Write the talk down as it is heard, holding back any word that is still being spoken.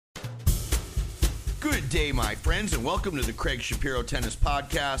Good day, my friends, and welcome to the Craig Shapiro Tennis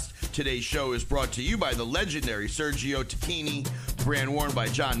Podcast. Today's show is brought to you by the legendary Sergio Tacchini, brand worn by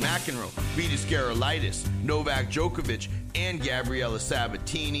John McEnroe, Vitas Gerulaitis, Novak Djokovic, and Gabriela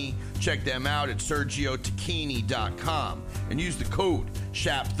Sabatini. Check them out at sergiotacchini.com and use the code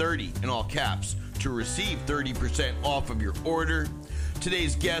SHAP30 in all caps to receive 30% off of your order.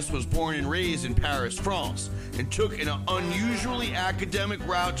 Today's guest was born and raised in Paris, France, and took an unusually academic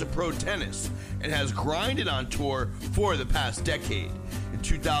route to pro tennis and has grinded on tour for the past decade. In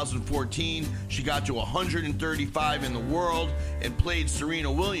 2014, she got to 135 in the world and played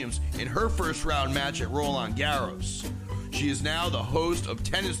Serena Williams in her first round match at Roland Garros. She is now the host of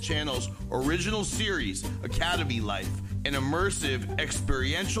Tennis Channel's original series, Academy Life, an immersive,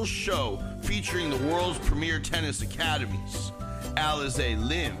 experiential show featuring the world's premier tennis academies. Alizé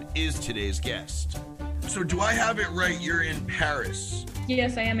Lim is today's guest. So do I have it right? You're in Paris.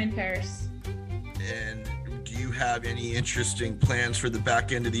 Yes, I am in Paris. And do you have any interesting plans for the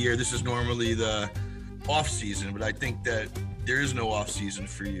back end of the year? This is normally the off season, but I think that there is no off season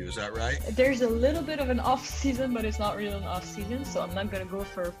for you. Is that right? There's a little bit of an off season, but it's not really an off season. So I'm not going to go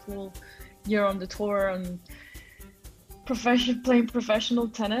for a full year on the tour and playing professional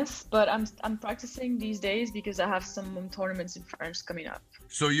tennis, but I'm practicing these days because I have some tournaments in France coming up.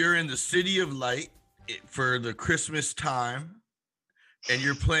 So you're in the City of Light for the Christmas time, and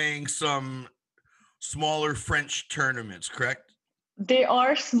you're playing some smaller French tournaments, correct? They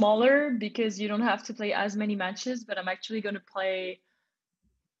are smaller because you don't have to play as many matches, but I'm actually going to play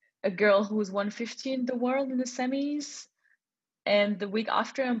a girl who's 150 in the world in the semis. And the week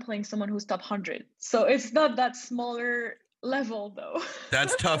after, I'm playing someone who's top 100. So it's not that smaller level, though.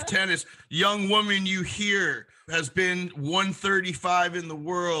 That's tough tennis. Young woman you hear has been 135 in the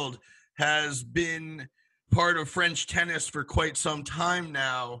world, has been part of French tennis for quite some time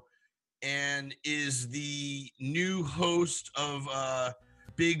now, and is the new host of a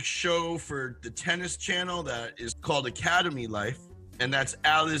big show for the Tennis Channel that is called Academy Life, and that's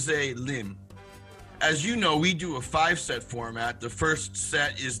Alizé Lim. As you know, we do a 5-set format. The first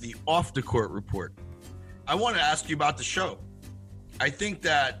set is the off-the-court report. I want to ask you about the show. I think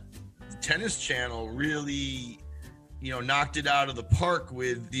that the Tennis Channel really, knocked it out of the park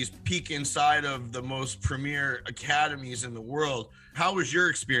with these peek inside of the most premier academies in the world. How was your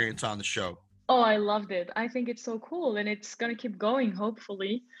experience on the show? Oh, I loved it. I think it's so cool, and it's going to keep going,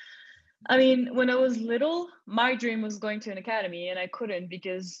 hopefully. I mean, when I was little, my dream was going to an academy, and I couldn't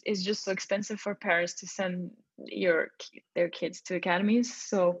because it's just so expensive for parents to send their kids to academies.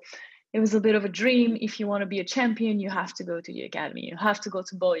 So it was a bit of a dream. If you want to be a champion, you have to go to the academy. You have to go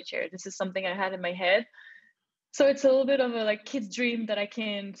to Bully Chair. This is something I had in my head. So it's a little bit of a kid's dream that I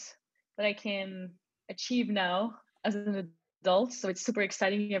can achieve now as an adult. So it's super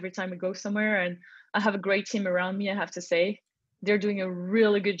exciting every time we go somewhere, and I have a great team around me, I have to say. They're doing a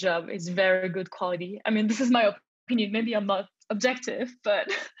really good job. It's very good quality. I mean, this is my opinion. Maybe I'm not objective,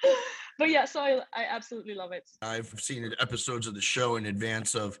 but yeah, so I absolutely love it. I've seen episodes of the show in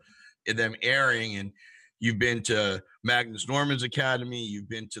advance of them airing, and you've been to Magnus Norman's academy, you've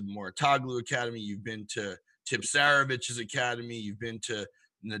been to the Mouratoglou academy, you've been to Tipsarevic's academy, you've been to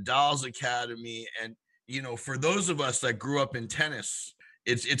Nadal's academy. And, for those of us that grew up in tennis,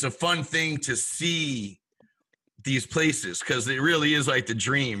 it's a fun thing to see these places, because it really is like the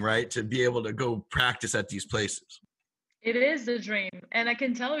dream, right? To be able to go practice at these places. It is the dream. And I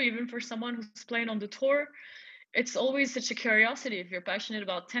can tell you, even for someone who's playing on the tour, it's always such a curiosity if you're passionate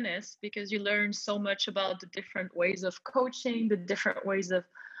about tennis, because you learn so much about the different ways of coaching, the different ways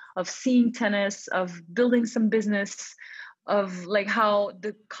of seeing tennis, of building some business, of how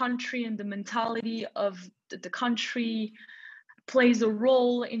the country and the mentality of the country plays a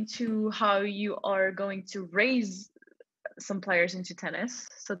role into how you are going to raise some players into tennis.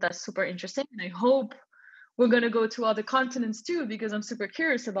 So that's super interesting. And I hope we're going to go to other continents too, because I'm super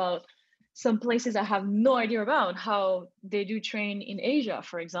curious about some places I have no idea about, how they do train in Asia,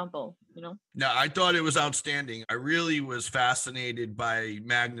 for example, No, I thought it was outstanding. I really was fascinated by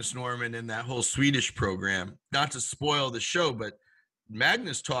Magnus Norman and that whole Swedish program. Not to spoil the show, but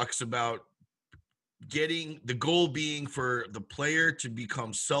Magnus talks about getting the goal being for the player to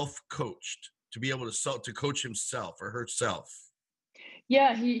become self-coached, to be able to coach himself or herself.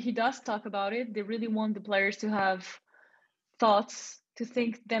 Yeah, he does talk about it. They really want the players to have thoughts, to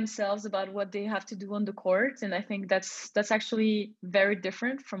think themselves about what they have to do on the court. And I think that's actually very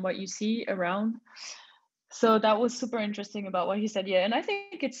different from what you see around. So that was super interesting about what he said. Yeah. And I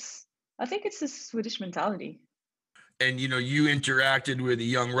think it's a Swedish mentality. And, you interacted with a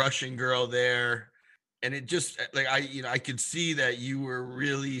young Russian girl there, and it just I could see that you were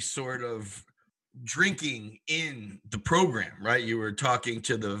really sort of drinking in the program, right? You were talking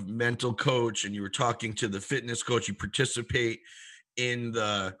to the mental coach and you were talking to the fitness coach. You participate in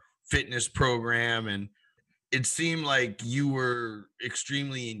the fitness program, and it seemed like you were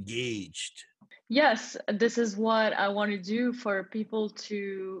extremely engaged. Yes, this is what I want to do for people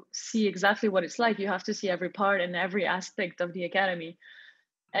to see exactly what it's like. You have to see every part and every aspect of the academy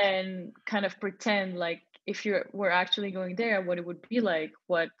and kind of pretend like if you were actually going there, what it would be like,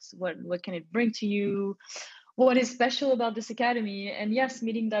 what can it bring to you, what is special about this academy. And yes,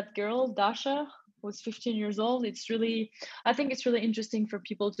 meeting that girl, Dasha, who's 15 years old, I think it's really interesting for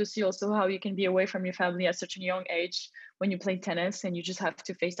people to see also how you can be away from your family at such a young age when you play tennis and you just have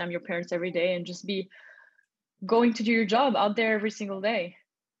to FaceTime your parents every day and just be going to do your job out there every single day.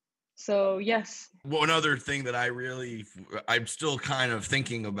 So yes. One other thing that I'm still kind of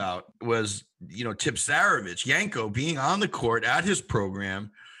thinking about was, Tipsarevic, Yanko, being on the court at his program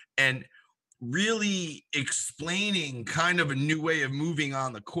and really explaining kind of a new way of moving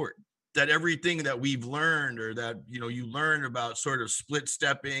on the court, that everything that we've learned, or that, you learn about sort of split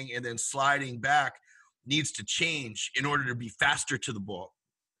stepping and then sliding back, needs to change in order to be faster to the ball.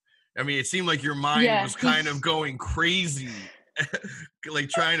 I mean, it seemed like your mind was kind of going crazy, like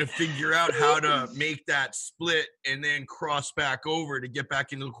trying to figure out how to make that split and then cross back over to get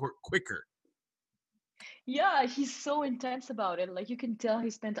back into the court quicker. Yeah, he's so intense about it. Like you can tell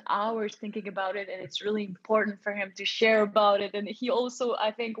he spent hours thinking about it, and it's really important for him to share about it. And he also,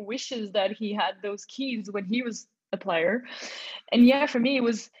 I think, wishes that he had those keys when he was a player. And yeah, for me,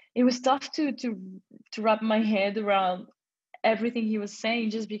 it was tough to wrap my head around everything he was saying,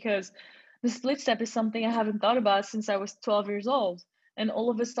 just because the split step is something I haven't thought about since I was 12 years old. And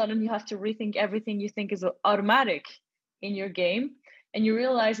all of a sudden, you have to rethink everything you think is automatic in your game, and you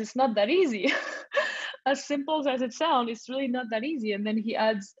realize it's not that easy. As simple as it sounds, it's really not that easy. And then he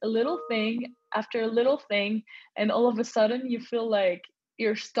adds a little thing after a little thing, and all of a sudden you feel like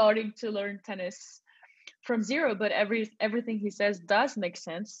you're starting to learn tennis from zero. But everything he says does make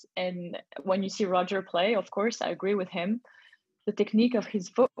sense. And when you see Roger play, of course, I agree with him. The technique of his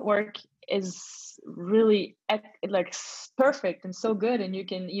footwork is really like perfect and so good, and you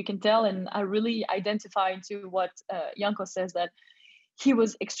can tell. And I really identify into what Janko says, that he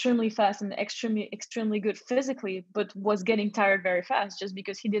was extremely fast and extremely good physically, but was getting tired very fast just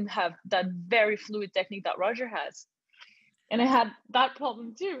because he didn't have that very fluid technique that Roger has. And I had that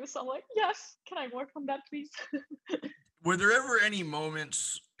problem too. So I'm like, yes, can I work on that, please? Were there ever any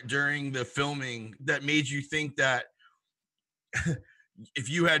moments during the filming that made you think that if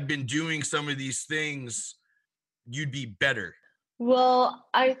you had been doing some of these things, you'd be better? Well,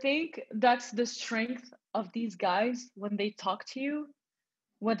 I think that's the strength of these guys when they talk to you,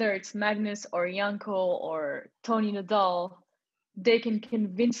 whether it's Magnus or Janko or Tony Nadal, they can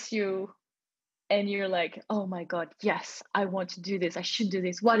convince you and you're like, oh my God, yes, I want to do this. I should do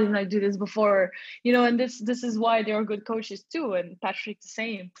this. Why didn't I do this before? And this is why they're good coaches too. And Patrick the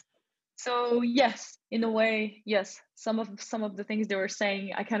same. So yes, in a way, yes, some of the things they were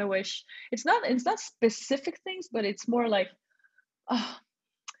saying, I kind of wish it's not specific things, but it's more like, oh,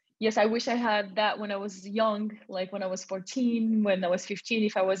 yes, I wish I had that when I was young, like when I was 14, when I was 15,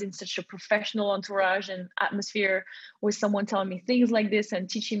 if I was in such a professional entourage and atmosphere with someone telling me things like this and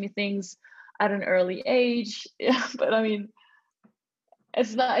teaching me things at an early age. Yeah, but I mean,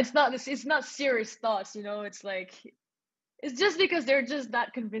 it's not serious thoughts, It's like, it's just because they're just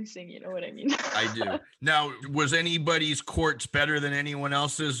that convincing, you know what I mean? I do. Now, was anybody's courts better than anyone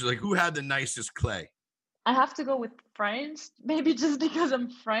else's? Like, who had the nicest clay? I have to go with French, maybe just because I'm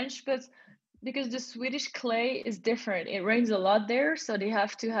French, but because the Swedish clay is different. It rains a lot there, so they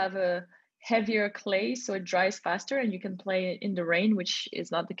have to have a heavier clay so it dries faster and you can play in the rain, which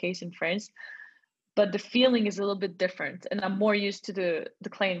is not the case in France. But the feeling is a little bit different, and I'm more used to the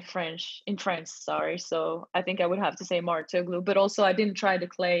clay in France. Sorry, so I think I would have to say Martoglu. But also, I didn't try the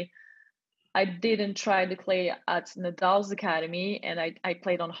clay at Nadal's academy, and I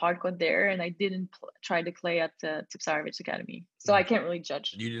played on hardcourt there, and I didn't try the clay at Tipsarevic's academy. So I can't really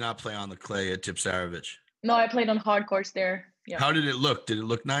judge. You did not play on the clay at Tipsarevic? No, I played on hardcourts there. Yeah. How did it look? Did it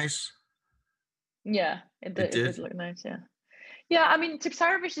look nice? Yeah, it did look nice, yeah. Yeah, I mean,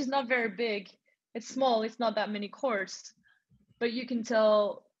 Tipsarevic is not very big. It's small. It's not that many courts. But you can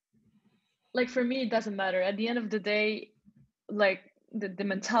tell, like, for me, it doesn't matter. At the end of the day, like, the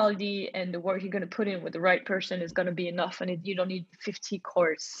mentality and the work you're going to put in with the right person is going to be enough. And you don't need 50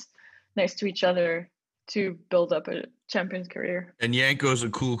 courts next to each other to build up a champion's career. And Yanko's a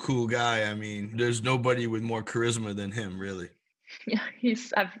cool guy. I mean, there's nobody with more charisma than him, really.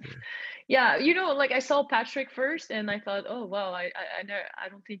 Yeah, yeah, like I saw Patrick first, and I thought, oh wow, I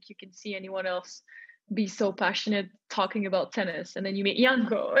don't think you can see anyone else be so passionate talking about tennis. And then you meet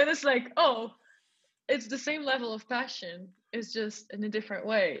Yanko, and it's like, oh, it's the same level of passion. It's just in a different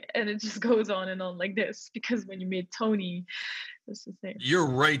way, and it just goes on and on like this. Because when you meet Tony, it's the same. You're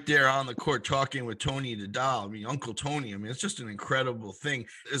right there on the court talking with Tony Nadal. I mean, Uncle Tony. I mean, it's just an incredible thing.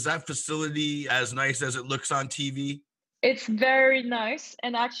 Is that facility as nice as it looks on TV? It's very nice,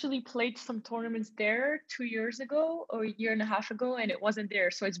 and I actually played some tournaments there 2 years ago or a year and a half ago, and it wasn't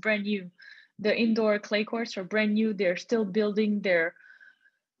there. So it's brand new. The indoor clay courts are brand new. They're still building.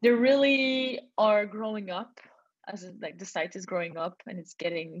 They really are growing up, as like the site is growing up, and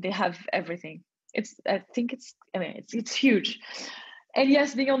they have everything. I mean, it's huge. And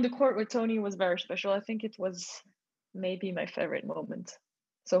yes, being on the court with Tony was very special. I think it was maybe my favorite moment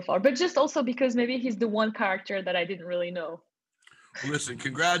so far, but just also because maybe he's the one character that I didn't really know. Listen,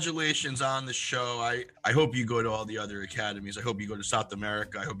 congratulations on the show. I hope you go to all the other academies. I hope you go to South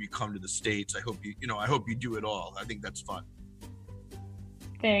America. I hope you come to the States. I hope I hope you do it all. I think that's fun.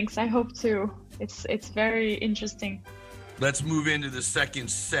 Thanks. I hope too. It's very interesting. Let's move into the second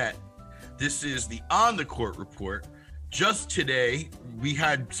set. This is the On the Court report. Just today, we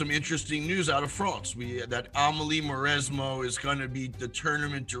had some interesting news out of France. That Amélie Mauresmo is going to be the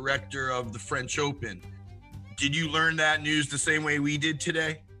tournament director of the French Open. Did you learn that news the same way we did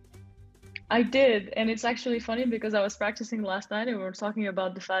today? I did, and it's actually funny because I was practicing last night and we were talking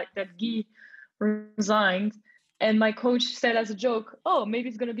about the fact that Guy resigned, and my coach said as a joke, oh, maybe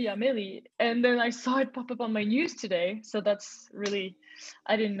it's going to be Amélie. And then I saw it pop up on my news today, so that's really,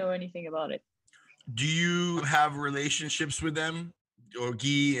 I didn't know anything about it. Do you have relationships with them? Or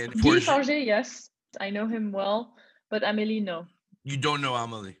Guy and Guy Forget, yes. I know him well, but Amélie, no. You don't know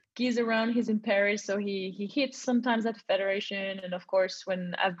Amélie? Guy's around, he's in Paris, so he hits sometimes at the Federation. And of course,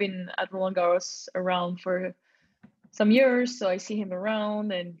 when I've been at Roland Garros around for some years, so I see him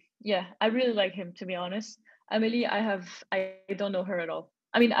around. And yeah, I really like him, to be honest. Amélie, I don't know her at all.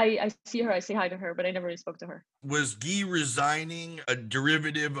 I mean, I see her, I say hi to her, but I never really spoke to her. Was Guy resigning a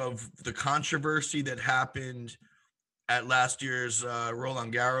derivative of the controversy that happened at last year's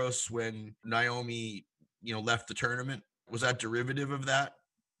Roland Garros when Naomi, left the tournament? Was that derivative of that?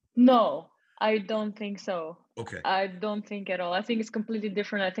 No, I don't think so. Okay. I don't think at all. I think it's completely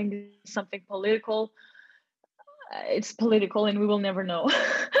different. I think it's something political. It's political and we will never know.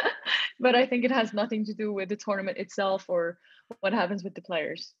 But I think it has nothing to do with the tournament itself or what happens with the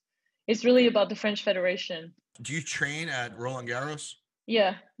players. It's really about the French Federation. Do you train at Roland Garros?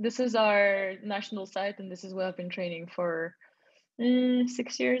 Yeah, this is our national site, and this is where I've been training for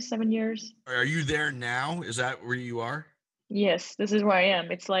 6 years, 7 years. Are you there now? Is that where you are? Yes, this is where I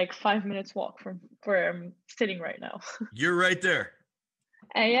am. It's like 5 minutes walk from where I'm sitting right now. You're right there.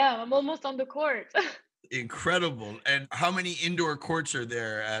 Yeah, I'm almost on the court. Incredible. And how many indoor courts are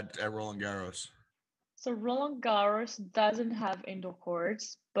there at Roland Garros? So Roland Garros doesn't have indoor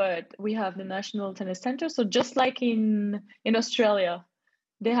courts, but we have the National Tennis Center. So just like in Australia,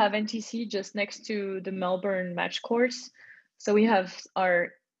 they have NTC just next to the Melbourne match courts. So we have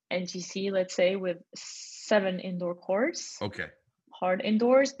our NTC, let's say, with 7 indoor courts. Okay. Hard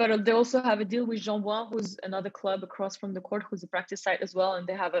indoors, but they also have a deal with Jean Bois, who's another club across from the court, who's a practice site as well, and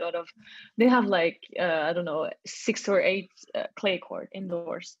they have like I don't know, 6 or 8 clay court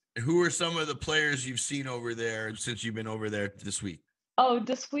indoors. Who are some of the players you've seen over there since you've been over there this week? Oh,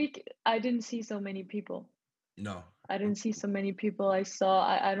 this week I didn't see so many people. No, I didn't see so many people. I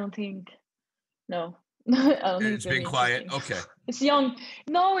don't think. No. I don't think it's been quiet. Okay. It's young.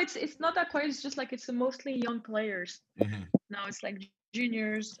 No, it's not that quiet. It's just like it's mostly young players. Mm-hmm. Now it's like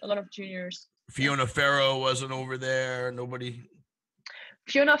juniors, a lot of juniors. Fiona Ferro wasn't over there. Nobody.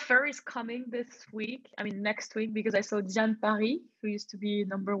 Fiona Ferro is coming next week, because I saw Diane Paris, who used to be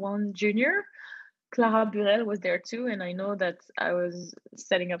 #1 junior. Clara Burel was there too, and I know that I was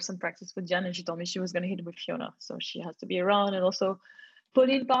setting up some practice with Diane, and she told me she was going to hit with Fiona, so she has to be around. And also,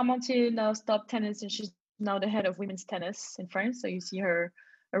 Pauline Parmentier now stopped tennis, and she's now the head of women's tennis in France. So you see her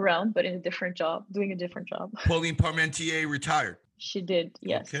around, but in a different job, doing a different job. Pauline Parmentier retired. She did,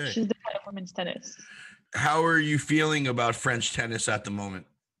 yes. Okay. She's the head of women's tennis. How are you feeling about French tennis at the moment?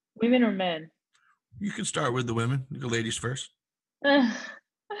 Women or men? You can start with the women, the ladies first. I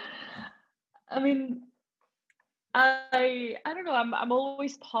mean, I don't know. I'm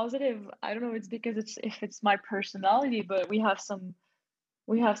always positive. I don't know. It's because it's my personality, but we have some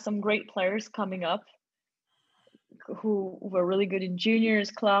great players coming up who were really good in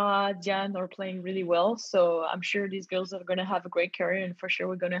juniors. Clara, Diane are playing really well. So I'm sure these girls are going to have a great career, and for sure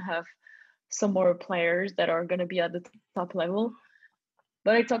we're going to have some more players that are going to be at the top level.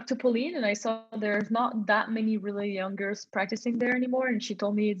 But I talked to Pauline and I saw there's not that many really young girls practicing there anymore. And she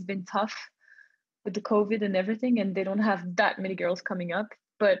told me it's been tough with the COVID and everything, and they don't have that many girls coming up.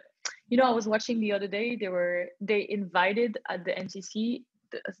 But I was watching the other day. They invited at the NCC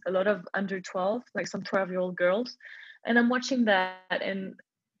a lot of under 12, like some 12-year-old girls, and I'm watching that and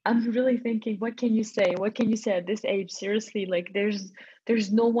I'm really thinking, what can you say? What can you say at this age? Seriously, like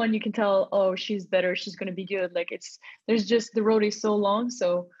there's no one you can tell, oh, she's better, she's gonna be good. Like there's just the road is so long,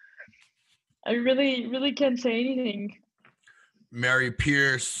 so I really, really can't say anything. Mary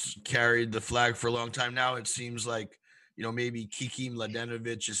Pierce carried the flag for a long time now. It seems like, maybe Kiki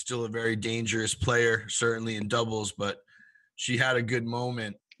Mladenovic is still a very dangerous player, certainly in doubles, but she had a good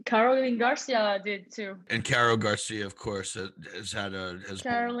moment. Caroline Garcia did too. And Caro Garcia, of course,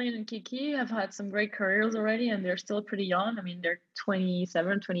 Caroline and Kiki have had some great careers already, and they're still pretty young. I mean, they're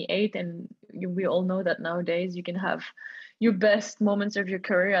 27, 28, and we all know that nowadays you can have your best moments of your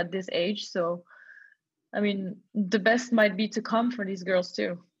career at this age. So, I mean, the best might be to come for these girls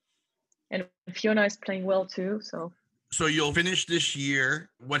too. And Fiona is playing well too, so. So you'll finish this year.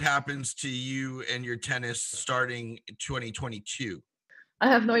 What happens to you and your tennis starting 2022? I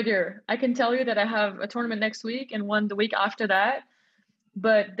have no idea. I can tell you that I have a tournament next week and one the week after that.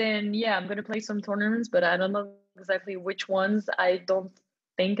 But then, I'm going to play some tournaments, but I don't know exactly which ones. I don't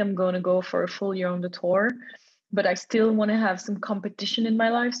think I'm going to go for a full year on the tour. But I still want to have some competition in my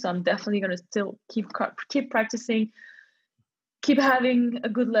life. So I'm definitely going to still keep practicing, keep having a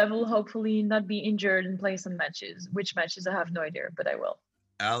good level, hopefully not be injured and play some matches. Which matches, I have no idea, but I will.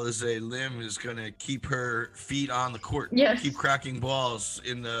 Alizé Lim is going to keep her feet on the court. Yes. Keep cracking balls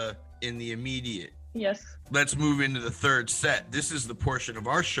in the immediate. Yes. Let's move into the third set. This is the portion of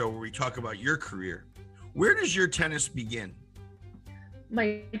our show where we talk about your career. Where does your tennis begin?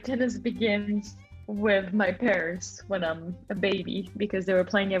 My tennis begins with my parents when I'm a baby, because they were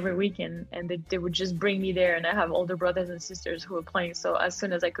playing every weekend and they would just bring me there, and I have older brothers and sisters who were playing. So as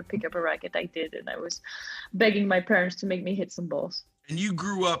soon as I could pick up a racket, I did, and I was begging my parents to make me hit some balls. And you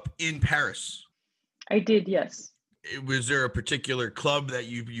grew up in Paris? I did, yes. Was there a particular club that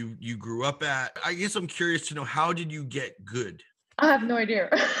you grew up at? I guess I'm curious to know, how did you get good? I have no idea.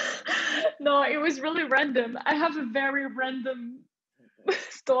 No, it was really random. I have a very random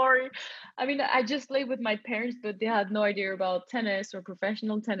story. I mean, I just played with my parents, but they had no idea about tennis or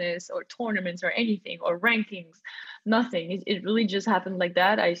professional tennis or tournaments or anything or rankings, nothing. It really just happened like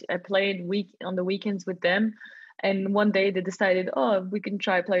that. I played on the weekends with them. And one day they decided, oh, we can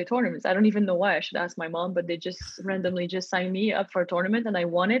try play tournaments. I don't even know why. I should ask my mom, but they just randomly just signed me up for a tournament and I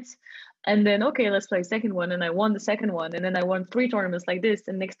won it. And then, okay, let's play second one. And I won the second one. And then I won 3 tournaments like this.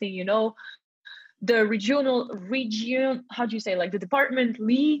 And next thing you know, the how do you say, like the department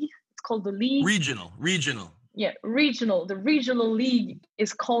league? It's called the league. Regional. Yeah, regional. The regional league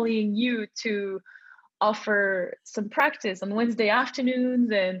is calling you to offer some practice on Wednesday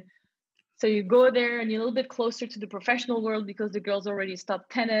afternoons. And so you go there and you're a little bit closer to the professional world, because the girls already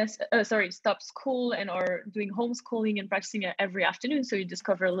stopped school and are doing homeschooling and practicing every afternoon. So you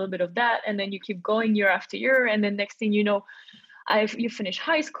discover a little bit of that, and then you keep going year after year. And then next thing you know, you finish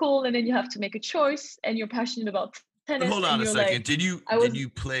high school, and then you have to make a choice, and you're passionate about tennis. But hold on a second. Like, did you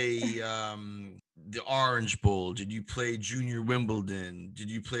play the Orange Bowl? Did you play Junior Wimbledon?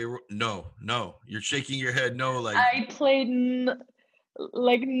 Did you play? No. You're shaking your head. No, like I played.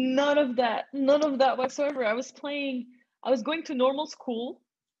 Like none of that whatsoever. I was going to normal school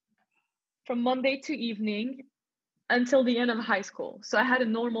from Monday to evening until the end of high school. So I had a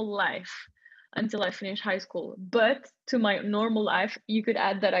normal life until I finished high school. But to my normal life, you could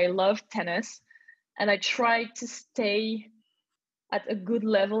add that I love tennis, and I tried to stay at a good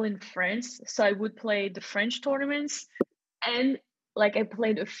level in France. So I would play the French tournaments, and like I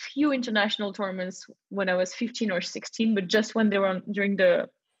played a few international tournaments when I was 15 or 16, but just when they were during the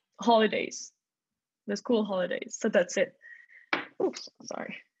holidays, the school holidays. So that's it. Oops,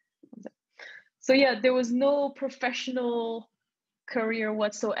 sorry. So yeah, there was no professional career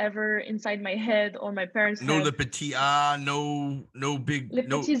whatsoever inside my head or my parents' no head. Le Petit A, no big. Le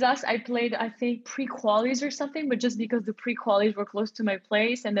Petits As, I played, I think, pre-qualies or something, but just because the pre-qualies were close to my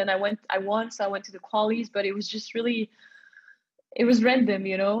place, and then I won, so I went to the qualies, but it was just really. It was random,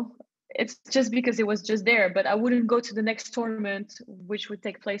 it's just because it was just there, but I wouldn't go to the next tournament, which would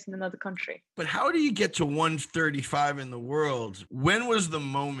take place in another country. But how do you get to 135 in the world? When was the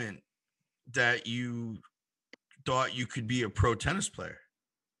moment that you thought you could be a pro tennis player?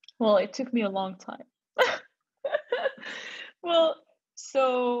 Well, it took me a long time. Well,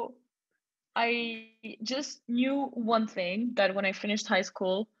 so I just knew one thing, that when I finished high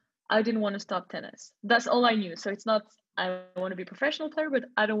school, I didn't want to stop tennis. That's all I knew. So it's not I want to be a professional player, but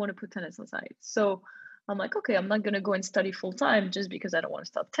I don't want to put tennis aside. So I'm like, okay, I'm not going to go and study full time just because I don't want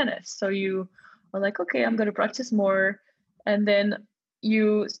to stop tennis. So you are like, okay, I'm going to practice more. And then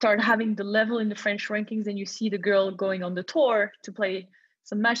you start having the level in the French rankings and you see the girl going on the tour to play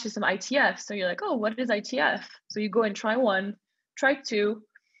some matches, some ITF. So you're like, oh, what is ITF? So you go and try one, try two,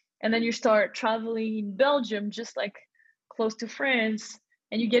 and then you start traveling in Belgium, just like close to France,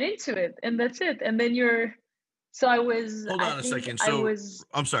 and you get into it, and that's it. And then Hold on a second. So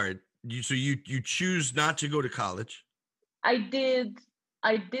I'm sorry. You choose not to go to college. I did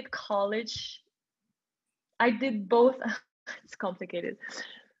college. I did both. It's complicated.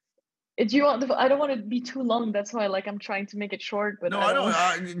 Do you want? I don't want to be too long. That's why, I'm trying to make it short. But no, I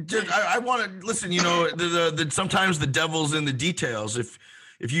don't. I want to listen. Sometimes the devil's in the details.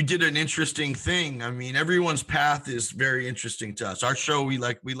 If you did an interesting thing, I mean, everyone's path is very interesting to us. Our show, we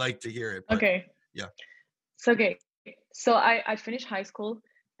like to hear it. But, okay. Yeah. So I finished high school,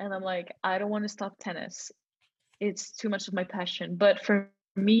 and I'm like, I don't want to stop tennis. It's too much of my passion. But for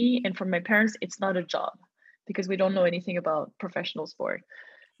me and for my parents, it's not a job because we don't know anything about professional sport.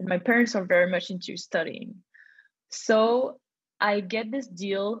 And my parents are very much into studying. So I get this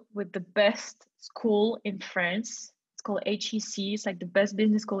deal with the best school in France. It's called HEC. It's like the best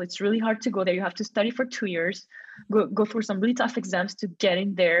business school. It's really hard to go there. You have to study for 2 years, go through some really tough exams to get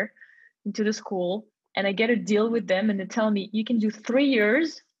in there into the school. And I get a deal with them, and they tell me you can do 3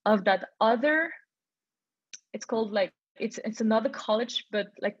 years of that other. It's called it's another college, but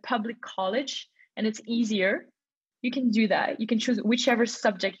like public college, and it's easier. You can do that. You can choose whichever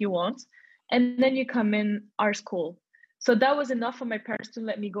subject you want, and then you come in our school. So that was enough for my parents to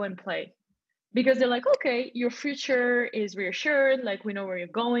let me go and play, because they're like, okay, your future is reassured. Like, we know where you're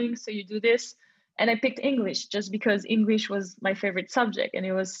going, so you do this. And I picked English just because English was my favorite subject, and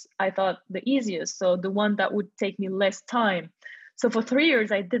it was, I thought, the easiest. So the one that would take me less time. So for 3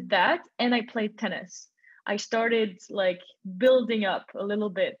 years, I did that, and I played tennis. I started building up a little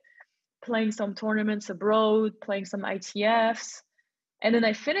bit, playing some tournaments abroad, playing some ITFs. And then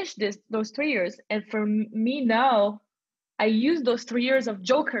I finished those 3 years. And for me now, I used those 3 years of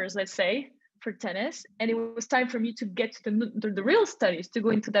jokers, let's say, for tennis. And it was time for me to get to the real studies, to go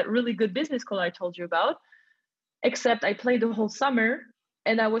into that really good business school I told you about. Except I played the whole summer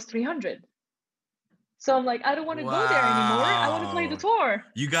and I was 300. So I'm like, I don't want to go there anymore. I want to play the tour.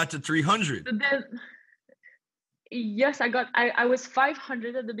 You got to 300. Then, yes, I was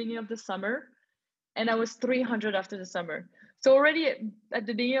 500 at the beginning of the summer, and I was 300 after the summer. So already at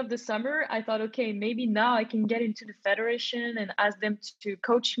the beginning of the summer, I thought, okay, maybe now I can get into the federation and ask them to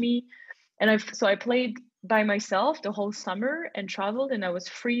coach me. And I played by myself the whole summer and traveled, and I was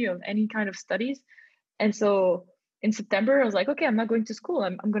free of any kind of studies. And so in September, I was like, okay, I'm not going to school.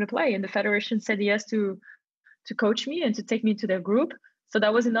 I'm going to play. And the federation said yes to coach me and to take me to their group. So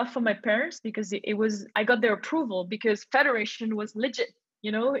that was enough for my parents, because I got their approval, because federation was legit.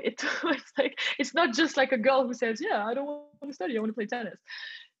 It was it's not just like a girl who says, yeah, I don't want to study, I want to play tennis.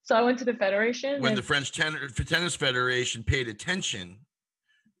 So I went to the federation. When the French Tennis Federation paid attention,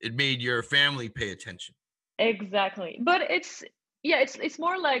 it made your family pay attention. Exactly. But it's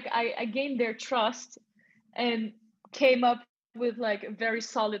more like I gained their trust and came up with a very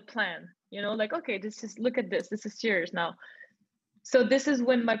solid plan, okay, look at this is serious now. So this is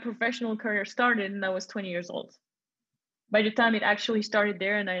when my professional career started, and I was 20 years old. By the time it actually started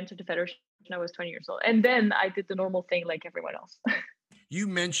there and I entered the federation, I was 20 years old. And then I did the normal thing like everyone else. You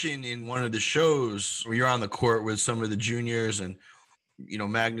mentioned in one of the shows where you're on the court with some of the juniors, and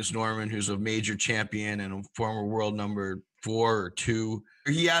Magnus Norman, who's a major champion and a former world number 4 or 2.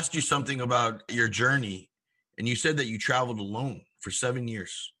 He asked you something about your journey, and you said that you traveled alone for 7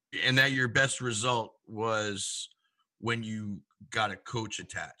 years, and that your best result was when you got a coach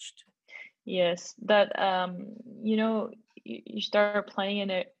attached. Yes, that you start playing,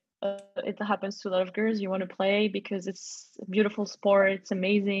 and it happens to a lot of girls. You want to play because it's a beautiful sport. It's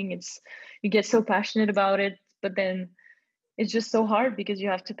amazing. You get so passionate about it, but then it's just so hard because you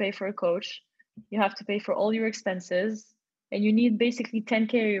have to pay for a coach, you have to pay for all your expenses, and you need basically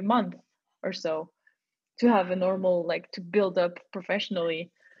 10K a month or so to have a normal, to build up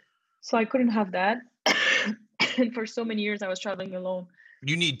professionally. So I couldn't have that. And for so many years I was traveling alone.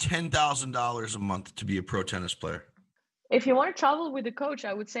 You need $10,000 a month to be a pro tennis player. If you want to travel with a coach,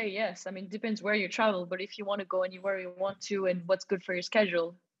 I would say yes. I mean, it depends where you travel, but if you want to go anywhere you want to and what's good for your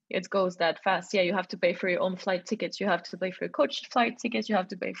schedule, it goes that fast. Yeah, you have to pay for your own flight tickets. You have to pay for your coach flight tickets. You have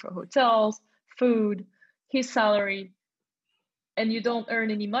to pay for hotels, food, his salary. And you don't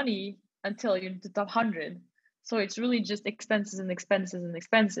earn any money until you're in the top 100. So it's really just expenses and expenses and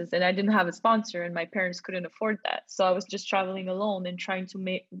expenses. And I didn't have a sponsor, and my parents couldn't afford that. So I was just traveling alone and trying to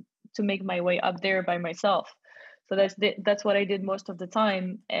make my way up there by myself. So that's what I did most of the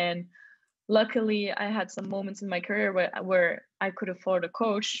time. And luckily, I had some moments in my career where I could afford a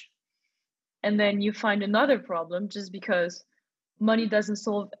coach. And then you find another problem just because money doesn't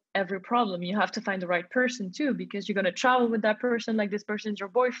solve every problem. You have to find the right person too, because you're going to travel with that person. Like, this person's your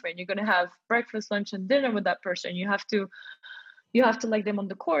boyfriend. You're going to have breakfast, lunch, and dinner with that person. You have to like them on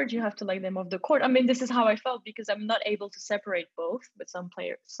the court. You have to like them off the court. I mean, this is how I felt, because I'm not able to separate both, but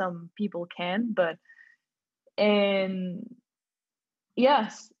some people can. And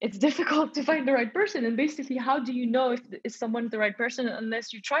yes, it's difficult to find the right person. And basically, how do you know if someone's the right person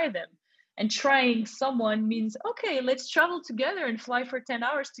unless you try them? And trying someone means, okay, let's travel together and fly for 10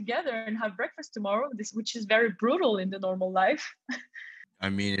 hours together and have breakfast tomorrow, which is very brutal in the normal life. I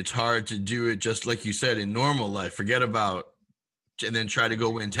mean, it's hard to do it, just like you said, in normal life. Forget about, and then try to go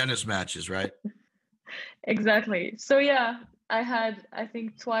win tennis matches, right? Exactly. So yeah, I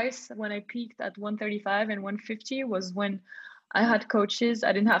think twice when I peaked at 135 and 150 was when I had coaches.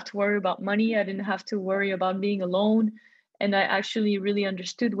 I didn't have to worry about money. I didn't have to worry about being alone. And I actually really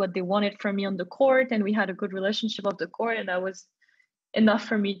understood what they wanted from me on the court. And we had a good relationship off the court. And that was enough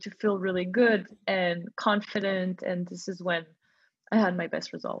for me to feel really good and confident. And this is when I had my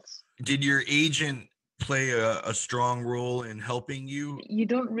best results. Did your agent play a strong role in helping you? You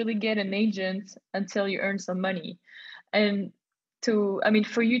don't really get an agent until you earn some money. And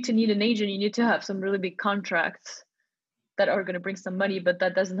for you to need an agent, you need to have some really big contracts that are going to bring some money, but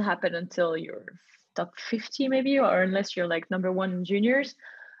that doesn't happen until you're top 50 maybe, or unless you're like number one in juniors.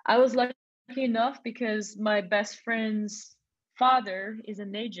 I was lucky enough because my best friend's father is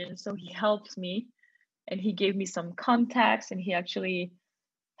an agent, so he helped me and he gave me some contacts, and he actually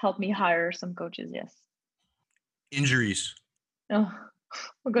helped me hire some coaches. Yes. Injuries. Oh,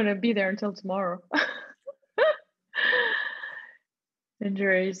 we're going to be there until tomorrow.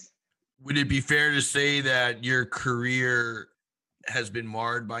 Injuries. Would it be fair to say that your career has been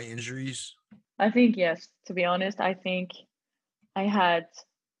marred by injuries? I think yes. To be honest, I think I had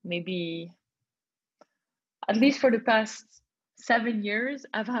maybe, at least for the past 7 years,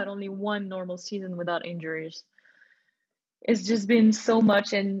 I've had only one normal season without injuries. It's just been so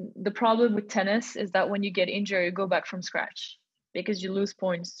much. And the problem with tennis is that when you get injured, you go back from scratch because you lose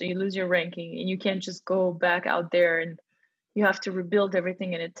points. So you lose your ranking, and you can't just go back out there, and you have to rebuild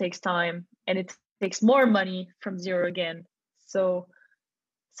everything, and it takes time, and it takes more money from zero again. So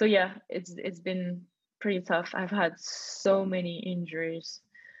yeah, it's been pretty tough. I've had so many injuries.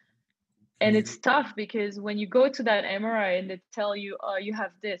 And it's tough because when you go to that MRI and they tell you, oh, you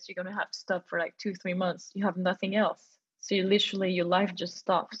have this, you're going to have to stop for like 2-3 months. You have nothing else. So your life just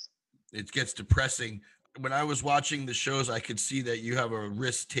stops. It gets depressing. When I was watching the shows, I could see that you have a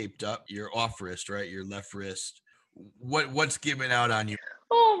wrist taped up, your off wrist, right? Your left wrist. What's giving out on you?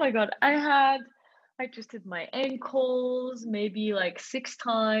 Oh my God. I twisted my ankles maybe like 6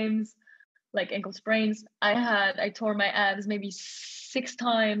 times, like ankle sprains. I tore my abs maybe 6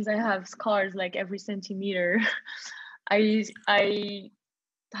 times. I have scars like every centimeter. I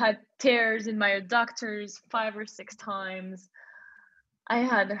had tears in my adductors 5 or 6 times. I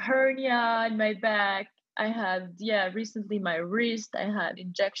had a hernia in my back. I had recently my wrist. I had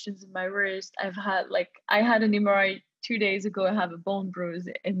injections in my wrist. I had an MRI 2 days ago. I have a bone bruise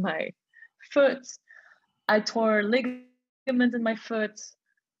in my foot. I tore ligament in my foot.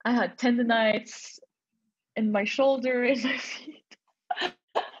 I had tendonitis in my shoulder, in my feet.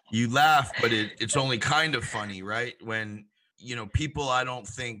 You laugh, but it's only kind of funny, right? When, people, I don't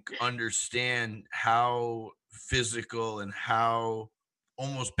think, understand how physical and how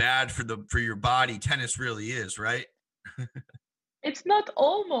almost bad for your body tennis really is, right? It's not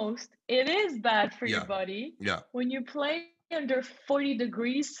almost. It is bad for your body. Yeah. When you play under 40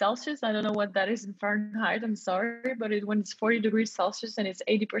 degrees Celsius, I don't know what that is in Fahrenheit, I'm sorry, but when it's 40 degrees Celsius and it's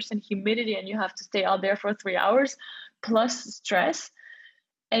 80% humidity and you have to stay out there for 3 hours plus stress,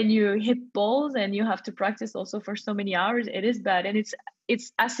 and you hit balls and you have to practice also for so many hours, it is bad. And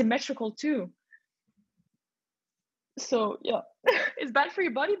it's asymmetrical too. So yeah, it's bad for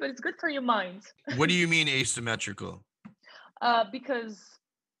your body, but it's good for your mind. What do you mean asymmetrical? Because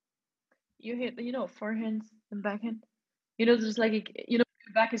you hit, forehand and backhand. Just like, your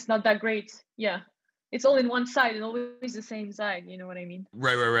back is not that great. Yeah. It's all in one side and always the same side. You know what I mean?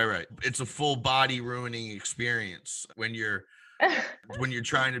 Right. It's a full body ruining experience when you're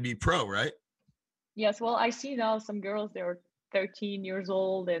trying to be pro, right? Yes. Well, I see now some girls, they're 13 years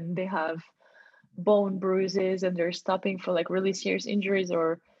old and they have bone bruises and they're stopping for like really serious injuries,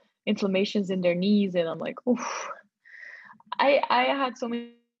 or inflammations in their knees, and I'm like, oof. I had so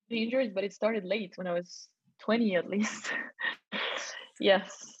many injuries, but it started late when I was 20 at least.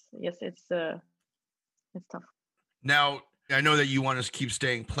 Yes, it's tough. Now, I know that you want to keep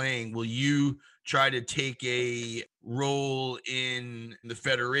staying playing. Will you try to take a role in the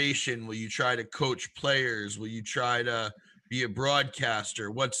federation? Will you try to coach players? Will you try to be a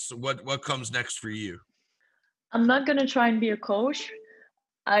broadcaster? What comes next for you? I'm not gonna try and be a coach.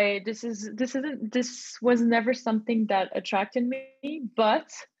 This was never something that attracted me,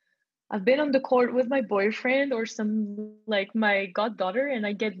 but I've been on the court with my boyfriend or some like my goddaughter, and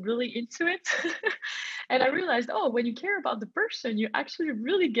I get really into it. And I realized, oh, when you care about the person, you actually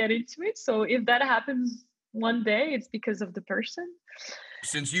really get into it. So if that happens one day, it's because of the person.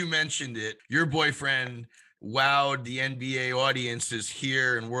 Since you mentioned it, your boyfriend wowed the NBA audiences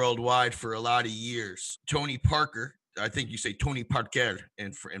here and worldwide for a lot of years. Tony Parker, I think you say Tony Parker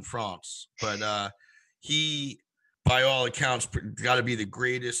in France, but he, by all accounts, got to be the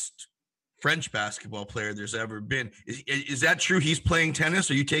greatest French basketball player there's ever been. Is that true? He's playing tennis?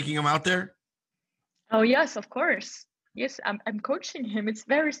 Are you taking him out there? Oh yes, of course. Yes, I'm coaching him. It's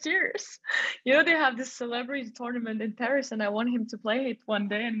very serious. You know, they have this celebrity tournament in Paris, and I want him to play it one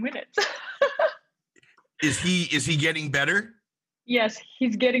day and win it. Is he getting better? Yes,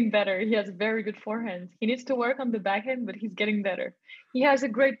 he's getting better. He has a very good forehand. He needs to work on the backhand, but he's getting better. He has a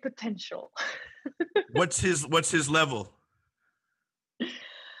great potential. What's his level?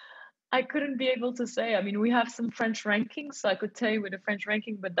 I couldn't be able to say. I mean, we have some French rankings, so I could tell you with a French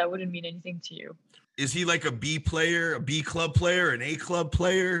ranking, but that wouldn't mean anything to you. Is he like a B player, a B club player, an A club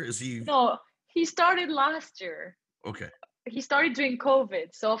player? Is he? No, he started last year. Okay. He started during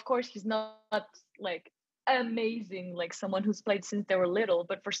COVID, so of course he's not like amazing, like someone who's played since they were little.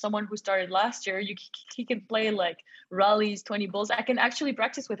 But for someone who started last year, he can play like rallies, 20 balls. I can actually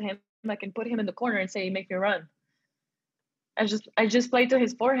practice with him. I can put him in the corner and say, "Make me run." I just play to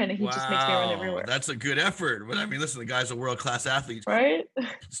his forehand, and he just makes me run everywhere. That's a good effort. But I mean, listen, the guy's a world-class athlete. Right?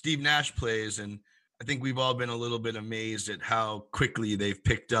 Steve Nash plays, and I think we've all been a little bit amazed at how quickly they've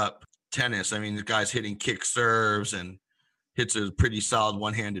picked up tennis. I mean, the guy's hitting kick serves and hits a pretty solid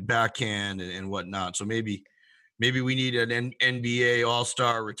one-handed backhand and whatnot. So maybe we need an NBA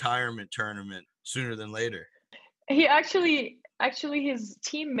All-Star retirement tournament sooner than later. He actually his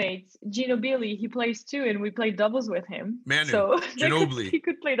teammate Ginobili, he plays too, and we play doubles with him. Manu, so Ginobili. He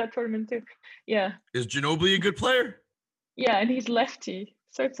could play that tournament too. Yeah. Is Ginobili a good player? Yeah, and he's lefty,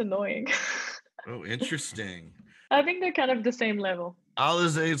 so it's annoying. Oh, interesting. I think they're kind of the same level.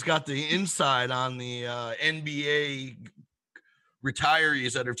 Alizé's got the inside on the NBA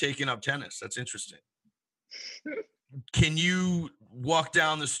retirees that have taken up tennis. That's interesting. Can you walk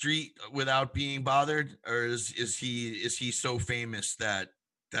down the street without being bothered, or is he so famous that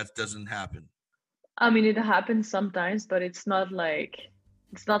doesn't happen? I mean, it happens sometimes, but it's not like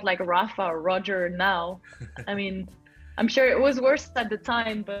Rafa or Roger now. I mean, I'm sure it was worse at the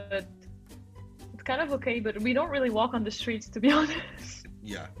time, but it's kind of okay. But we don't really walk on the streets, to be honest.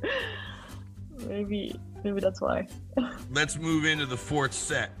 Yeah. Maybe that's why. Let's move into the fourth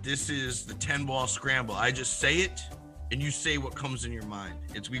set. This is the 10-ball scramble. I just say it, and you say what comes in your mind.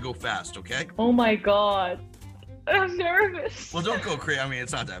 We go fast, okay? Oh my God. I'm nervous. Well, don't go crazy. I mean,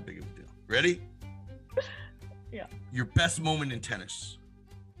 it's not that big of a deal. Ready? Yeah. Your best moment in tennis.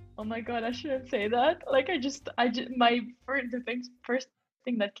 Oh my God, I shouldn't say that. Like, the first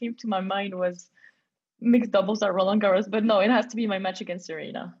thing that came to my mind was mixed doubles at Roland Garros, but no, it has to be my match against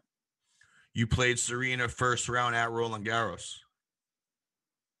Serena. You played Serena first round at Roland Garros.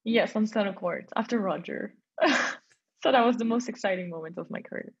 Yes, on center court after Roger. So that was the most exciting moment of my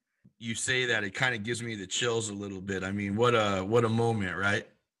career. You say that, it kind of gives me the chills a little bit. I mean, what a moment, right?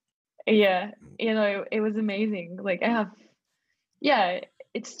 Yeah, it was amazing. Like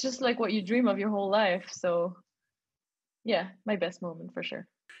it's just like what you dream of your whole life. So yeah, my best moment for sure.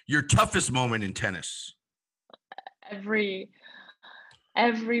 Your toughest moment in tennis? Every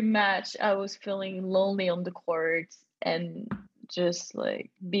match I was feeling lonely on the court and just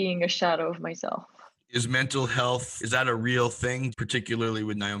like being a shadow of myself. Is mental health, is that a real thing, particularly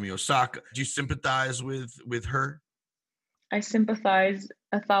with Naomi Osaka? Do you sympathize with her? I sympathize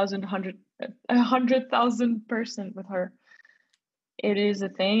 100,000% with her. It is a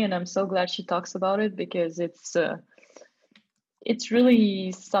thing, and I'm so glad she talks about it, because it's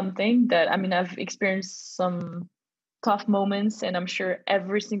really something that, I mean, I've experienced some tough moments, and I'm sure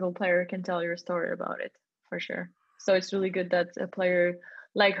every single player can tell your story about it, for sure. So it's really good that a player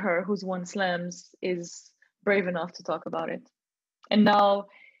like her, who's won slams, is brave enough to talk about it. And now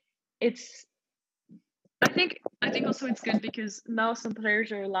I think I think also it's good because now some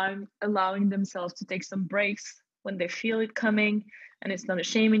players are allowing themselves to take some breaks when they feel it coming, and it's not a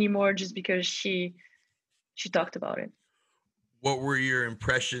shame anymore just because she talked about it. What were your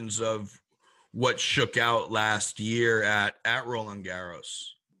impressions of what shook out last year at Roland Garros?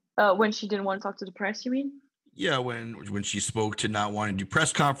 When she didn't want to talk to the press, you mean? Yeah, when she spoke to not wanting to do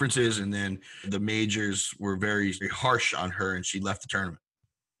press conferences, and then the majors were very, very harsh on her, and she left the tournament.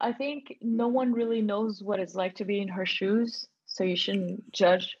 I think no one really knows what it's like to be in her shoes, so you shouldn't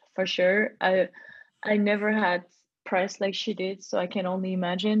judge for sure. I never had press like she did, so I can only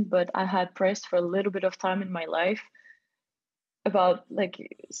imagine, but I had press for a little bit of time in my life about like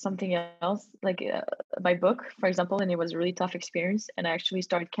something else, like my book, for example, and it was a really tough experience, and I actually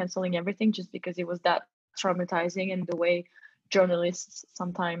started canceling everything just because it was that traumatizing, and the way journalists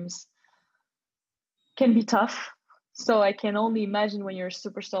sometimes can be tough. So I can only imagine when you're a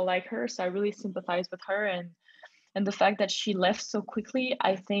superstar like her. So I really sympathize with her, and the fact that she left so quickly,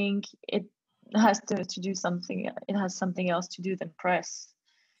 I think it has to do something. It has something else to do than press.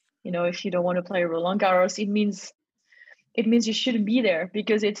 You know, if you don't want to play Roland Garros, it means you shouldn't be there,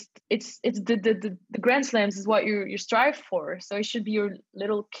 because it's the Grand Slams is what you strive for. So it should be your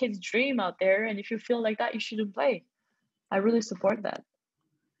little kid's dream out there. And if you feel like that, you shouldn't play. I really support that.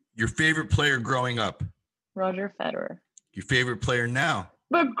 Your favorite player growing up? Roger Federer. Your favorite player now?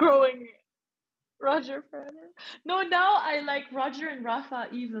 But growing, Roger Federer. No, now I like Roger and Rafa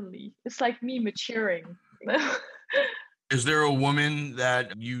evenly. It's like me maturing. Is there a woman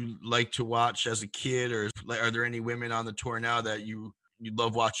that you like to watch as a kid, or are there any women on the tour now that you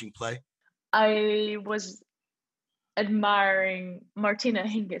love watching play? I was admiring Martina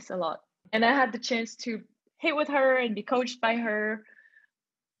Hingis a lot, and I had the chance to hit with her and be coached by her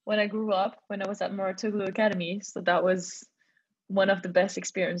when I grew up, when I was at Moratoglu Academy. So that was one of the best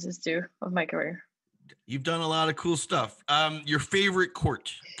experiences too of my career. You've done a lot of cool stuff. Your favorite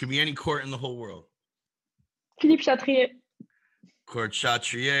court? Could be any court in the whole world. Philippe Chatrier. Court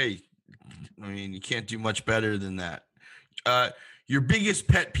Chatrier. I mean, you can't do much better than that. Your biggest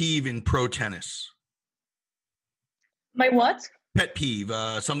pet peeve in pro tennis? My what? Pet peeve,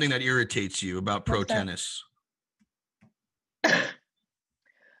 something that irritates you about pro tennis.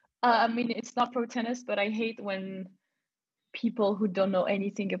 I mean, it's not pro tennis, but I hate when people who don't know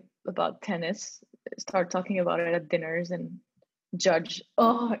anything about tennis start talking about it at dinners and judge.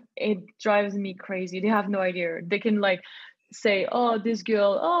 Oh, it drives me crazy. They have no idea. They can like say, oh, this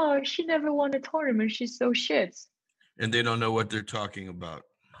girl, oh, she never won a tournament, she's so shit. And they don't know what they're talking about.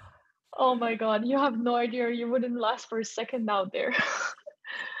 Oh my God, you have no idea. You wouldn't last for a second out there.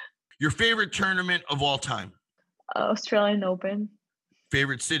 Your favorite tournament of all time? Australian Open.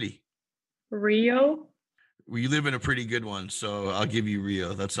 Favorite city? Rio. Well, you live in a pretty good one, so I'll give you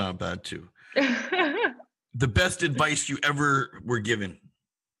Rio. That's not bad too. The best advice you ever were given?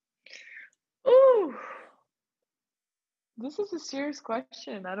 Ooh, this is a serious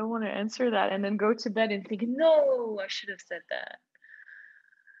question. I don't want to answer that and then go to bed and think, no, I should have said that.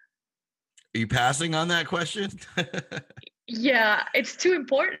 Are you passing on that question? Yeah, it's too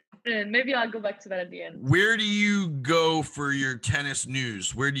important. Maybe I'll go back to that at the end. Where do you go for your tennis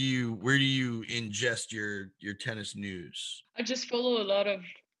news? Where do you ingest your tennis news? I just follow a lot of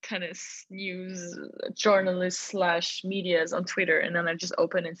tennis news journalists / medias on Twitter, and then I just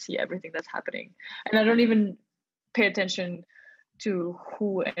open and see everything that's happening. And I don't even pay attention to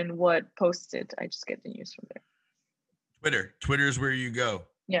who and what posts it. I just get the news from there. Twitter is where you go.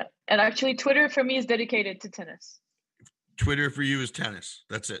 Yeah. And actually Twitter for me is dedicated to tennis. Twitter for you is tennis.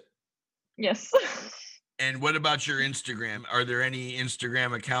 That's it. Yes. And what about your Instagram? Are there any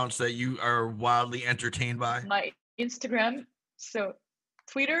Instagram accounts that you are wildly entertained by? My Instagram. So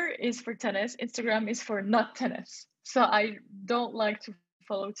Twitter is for tennis. Instagram is for not tennis. So I don't like to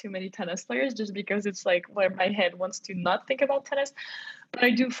follow too many tennis players just because it's like where my head wants to not think about tennis. But I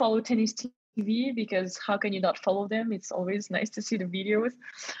do follow Tennis TV because how can you not follow them? It's always nice to see the videos.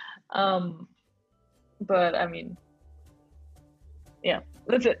 But I mean, yeah,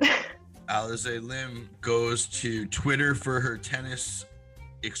 that's it. Alizé Lim goes to Twitter for her tennis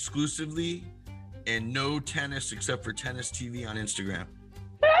exclusively, and no tennis except for Tennis TV on Instagram.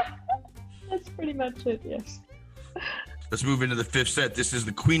 That's pretty much it, yes. Let's move into the fifth set. This is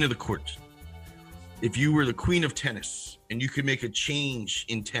the queen of the court. If you were the queen of tennis and you could make a change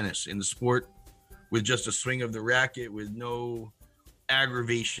in tennis, in the sport, with just a swing of the racket, with no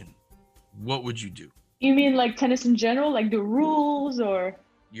aggravation, what would you do? You mean like tennis in general, like the rules, or?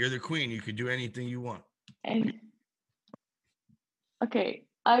 You're the queen. You could do anything you want. And okay,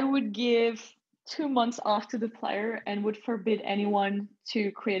 I would give 2 months off to the player and would forbid anyone to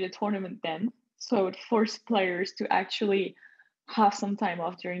create a tournament then. So I would force players to actually have some time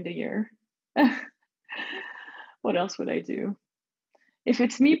off during the year. What else would I do? If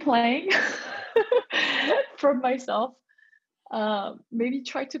it's me playing for myself, maybe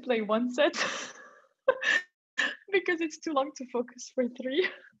try to play one set because it's too long to focus for three.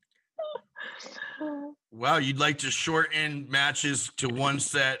 Wow, you'd like to shorten matches to one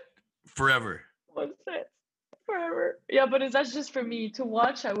set forever. One set forever. Yeah, but that's just for me. To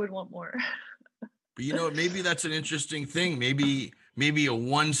watch, I would want more. But you know what? Maybe that's an interesting thing. Maybe a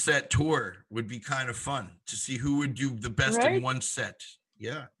one set tour would be kind of fun to see who would do the best Right? in one set.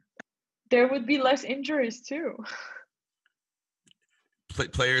 Yeah. There would be less injuries too.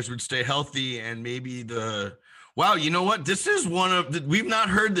 Players would stay healthy, and maybe wow, you know what? This is one of we've not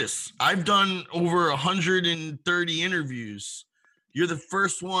heard this. I've done over 130 interviews. You're the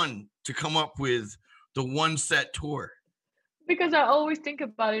first one to come up with the one set tour. Because I always think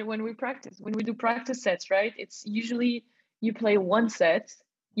about it when we practice. When we do practice sets, right? It's usually you play one set.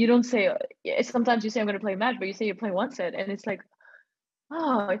 You don't say, sometimes you say I'm going to play a match, but you say you play one set. And it's like,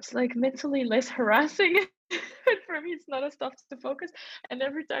 oh, it's like mentally less harassing. And for me, it's not as tough to focus. And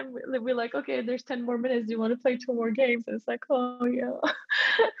every time we're like, okay, there's 10 more minutes. Do you want to play 2 more games? And it's like, oh, yeah.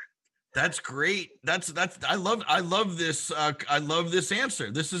 That's great. I love this. I love this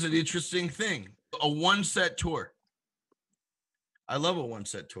answer. This is an interesting thing. A one set tour. I love a one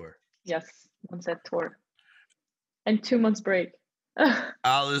set tour. Yes, one set tour. And 2 months break.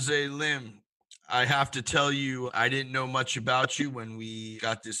 Alizé Lim, I have to tell you, I didn't know much about you when we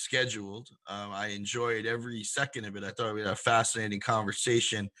got this scheduled. I enjoyed every second of it. I thought we had a fascinating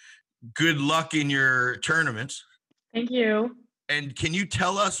conversation. Good luck in your tournaments. Thank you. And can you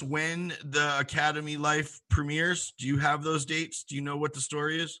tell us when the Academy Life premieres? Do you have those dates? Do you know what the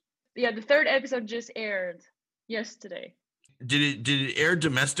story is? Yeah, the 3rd episode just aired yesterday. Did it air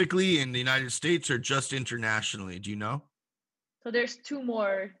domestically in the United States or just internationally? Do you know? So there's 2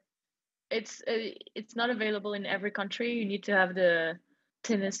 more. It's not available in every country. You need to have the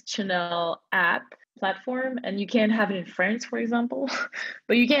Tennis Channel app platform, and you can't have it in France, for example.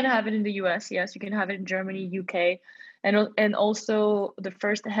 But you can have it in the US. Yes, you can have it in Germany, UK, and also the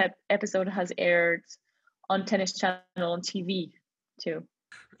first episode has aired on Tennis Channel on TV too.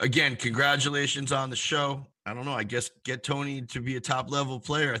 Again, congratulations on the show. I don't know. I guess get Tony to be a top level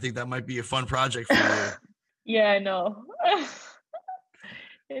player. I think that might be a fun project for you. Yeah, I know.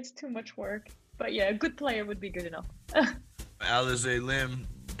 It's too much work. But yeah, a good player would be good enough. Alizé Lim,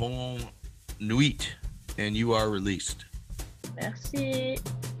 bonne nuit, and you are released. Merci.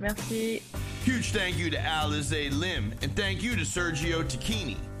 Merci. Huge thank you to Alizé Lim, and thank you to Sergio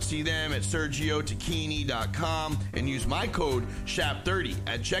Tacchini. See them at sergiotacchini.com and use my code SHAP30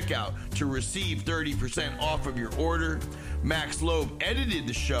 at checkout to receive 30% off of your order. Max Loeb edited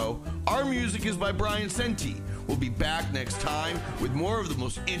the show. Our music is by Brian Senti. We'll be back next time with more of the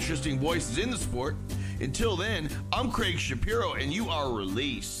most interesting voices in the sport. Until then, I'm Craig Shapiro, and you are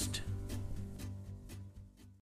released.